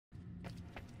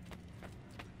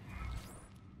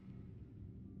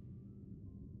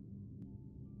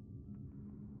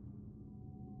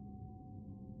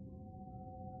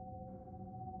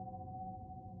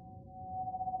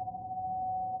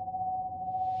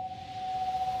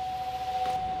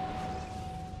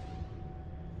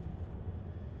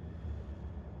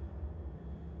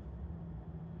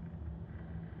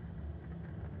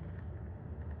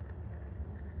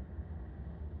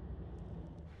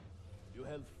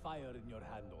held fire in your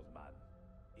hand, old man.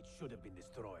 It should have been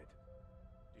destroyed.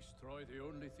 Destroy the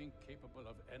only thing capable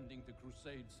of ending the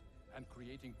Crusades and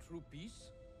creating true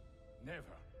peace?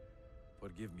 Never.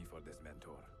 Forgive me for this,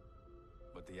 Mentor.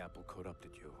 But the apple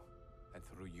corrupted you, and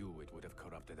through you it would have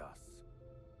corrupted us.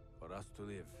 For us to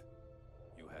live,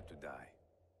 you had to die.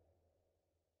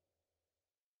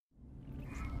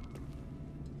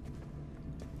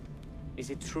 Is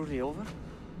it truly over?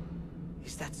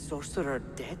 Is that sorcerer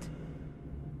dead?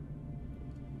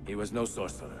 He was no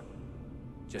sorcerer.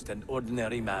 Just an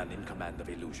ordinary man in command of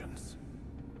illusions.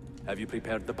 Have you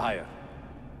prepared the pyre?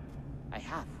 I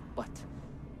have, but...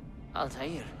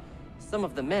 Altair, some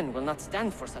of the men will not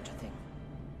stand for such a thing.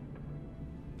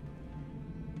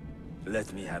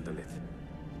 Let me handle it.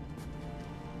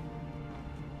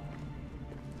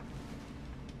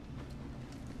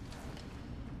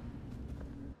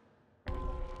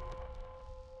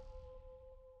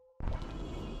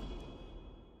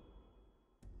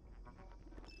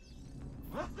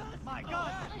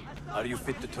 Are you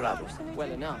fit to travel? Well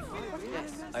enough,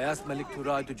 yes. I asked Malik to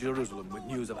ride to Jerusalem with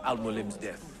news of Al-Mualim's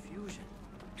death. Confusion.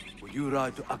 Would you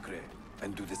ride to Acre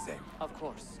and do the same? Of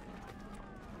course.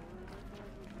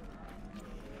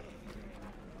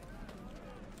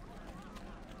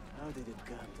 How did it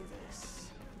come to this?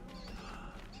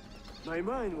 My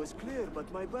mind was clear,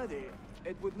 but my body,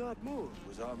 it would not move.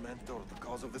 Was our mentor the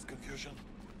cause of this confusion?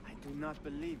 I do not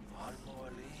believe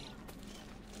Al-Mualim.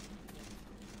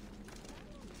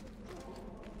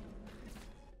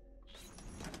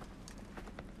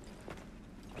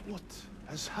 What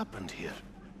has happened here?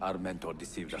 Our mentor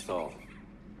deceived us all.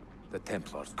 The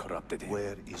Templars corrupted him.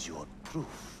 Where is your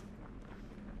proof?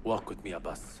 Walk with me,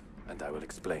 Abbas, and I will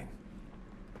explain.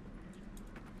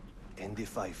 And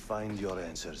if I find your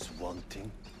answers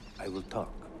wanting? I will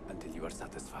talk until you are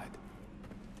satisfied.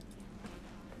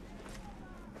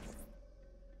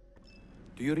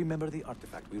 Do you remember the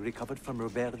artifact we recovered from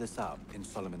Robert de Sab in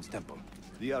Solomon's temple?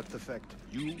 The artifact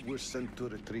you were sent to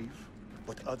retrieve,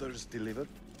 but others delivered?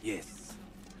 Yes.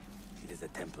 It is a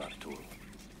Templar tool.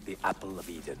 The Apple of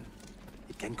Eden.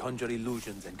 It can conjure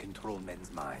illusions and control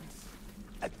men's minds.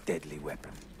 A deadly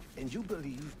weapon. And you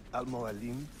believe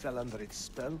Al-Mualim fell under its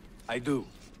spell? I do.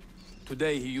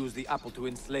 Today he used the apple to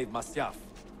enslave Masyaf.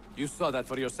 You saw that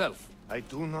for yourself. I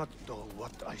do not know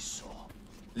what I saw.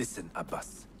 Listen,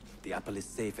 Abbas. The apple is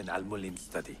safe in Al-Mualim's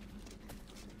study.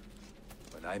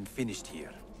 When I'm finished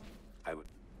here, I will...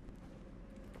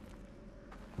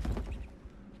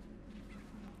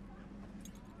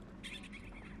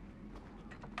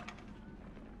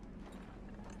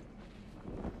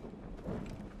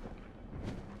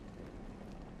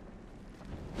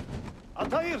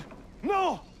 Altair!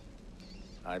 No!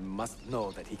 I must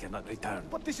know that he cannot return.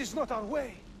 But this is not our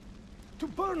way. To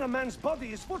burn a man's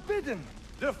body is forbidden.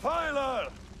 Defiler!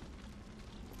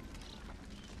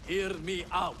 Hear me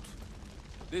out.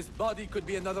 This body could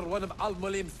be another one of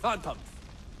Al-Mualim's phantoms.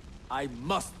 I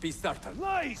must be certain.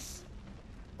 Lies!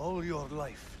 All your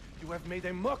life, you have made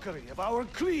a mockery of our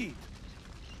creed.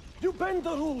 You bend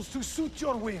the rules to suit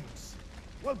your whims,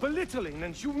 while belittling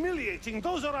and humiliating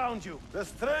those around you.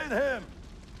 Restrain him!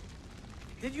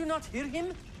 Did you not hear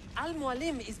him?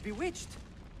 Al-Mualim is bewitched.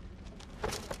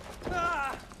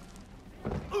 Ah!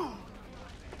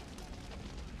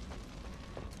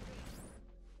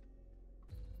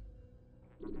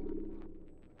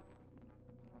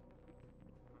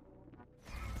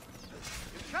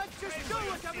 Can't just do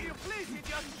whatever you please,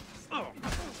 idiot!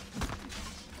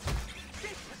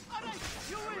 Alright,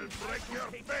 you will break your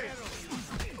face!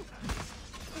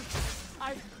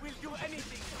 I will do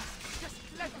anything. Just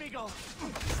let me go.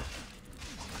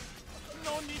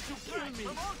 No need to kill me.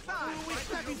 We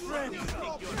can be friends.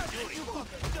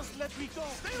 Just let me go.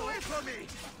 Stay away from me.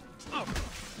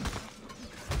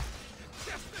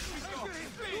 Just let me go.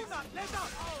 Do not let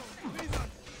up. Please not.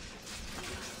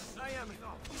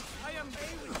 I am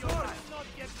with yours. Will not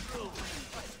get through.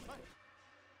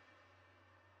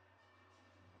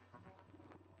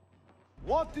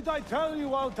 What did I tell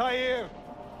you, Altair?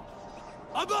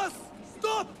 Abbas!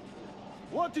 Stop!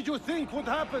 What did you think would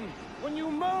happen when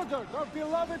you murdered our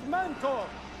beloved mentor?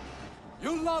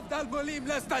 You loved Al-Mualim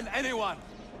less than anyone!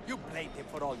 You blamed him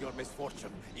for all your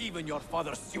misfortune, even your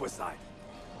father's suicide.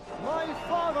 My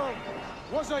father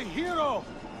was a hero!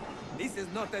 This is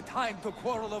not the time to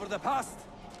quarrel over the past.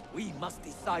 We must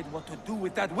decide what to do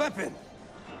with that weapon.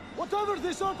 Whatever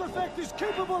this artifact is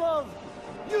capable of,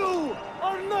 you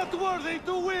are not worthy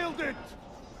to wield it!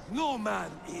 No man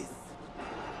is.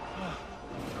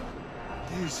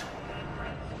 It is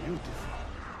beautiful,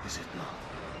 is it not?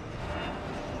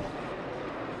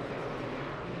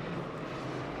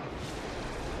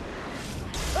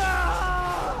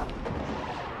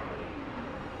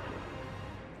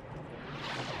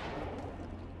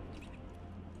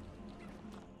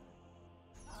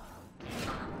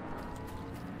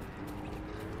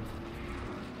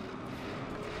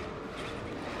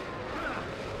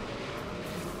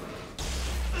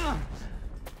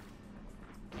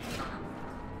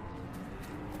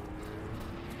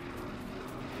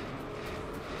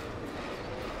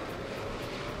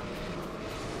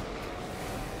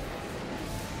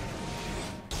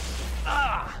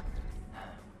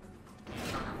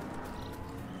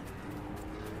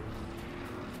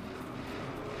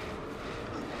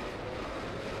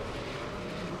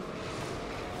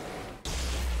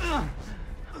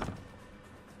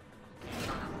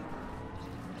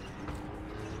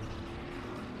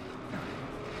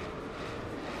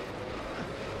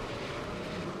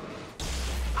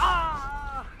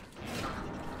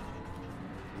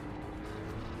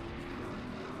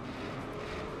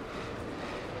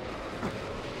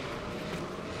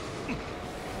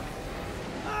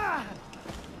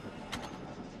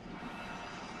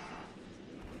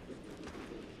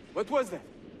 What was that?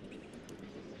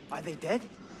 Are they dead?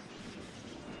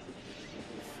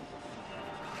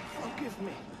 Forgive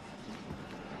me.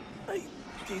 I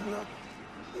did not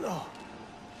know.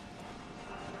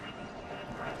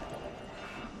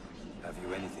 Have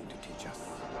you anything to teach us?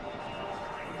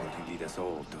 Or will you lead us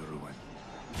all to ruin?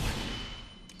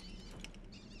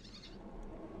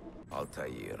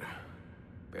 Altair.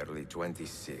 Barely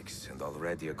 26, and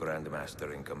already a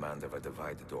Grandmaster in command of a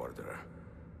divided order.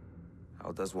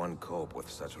 How does one cope with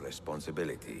such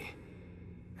responsibility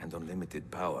and unlimited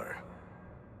power?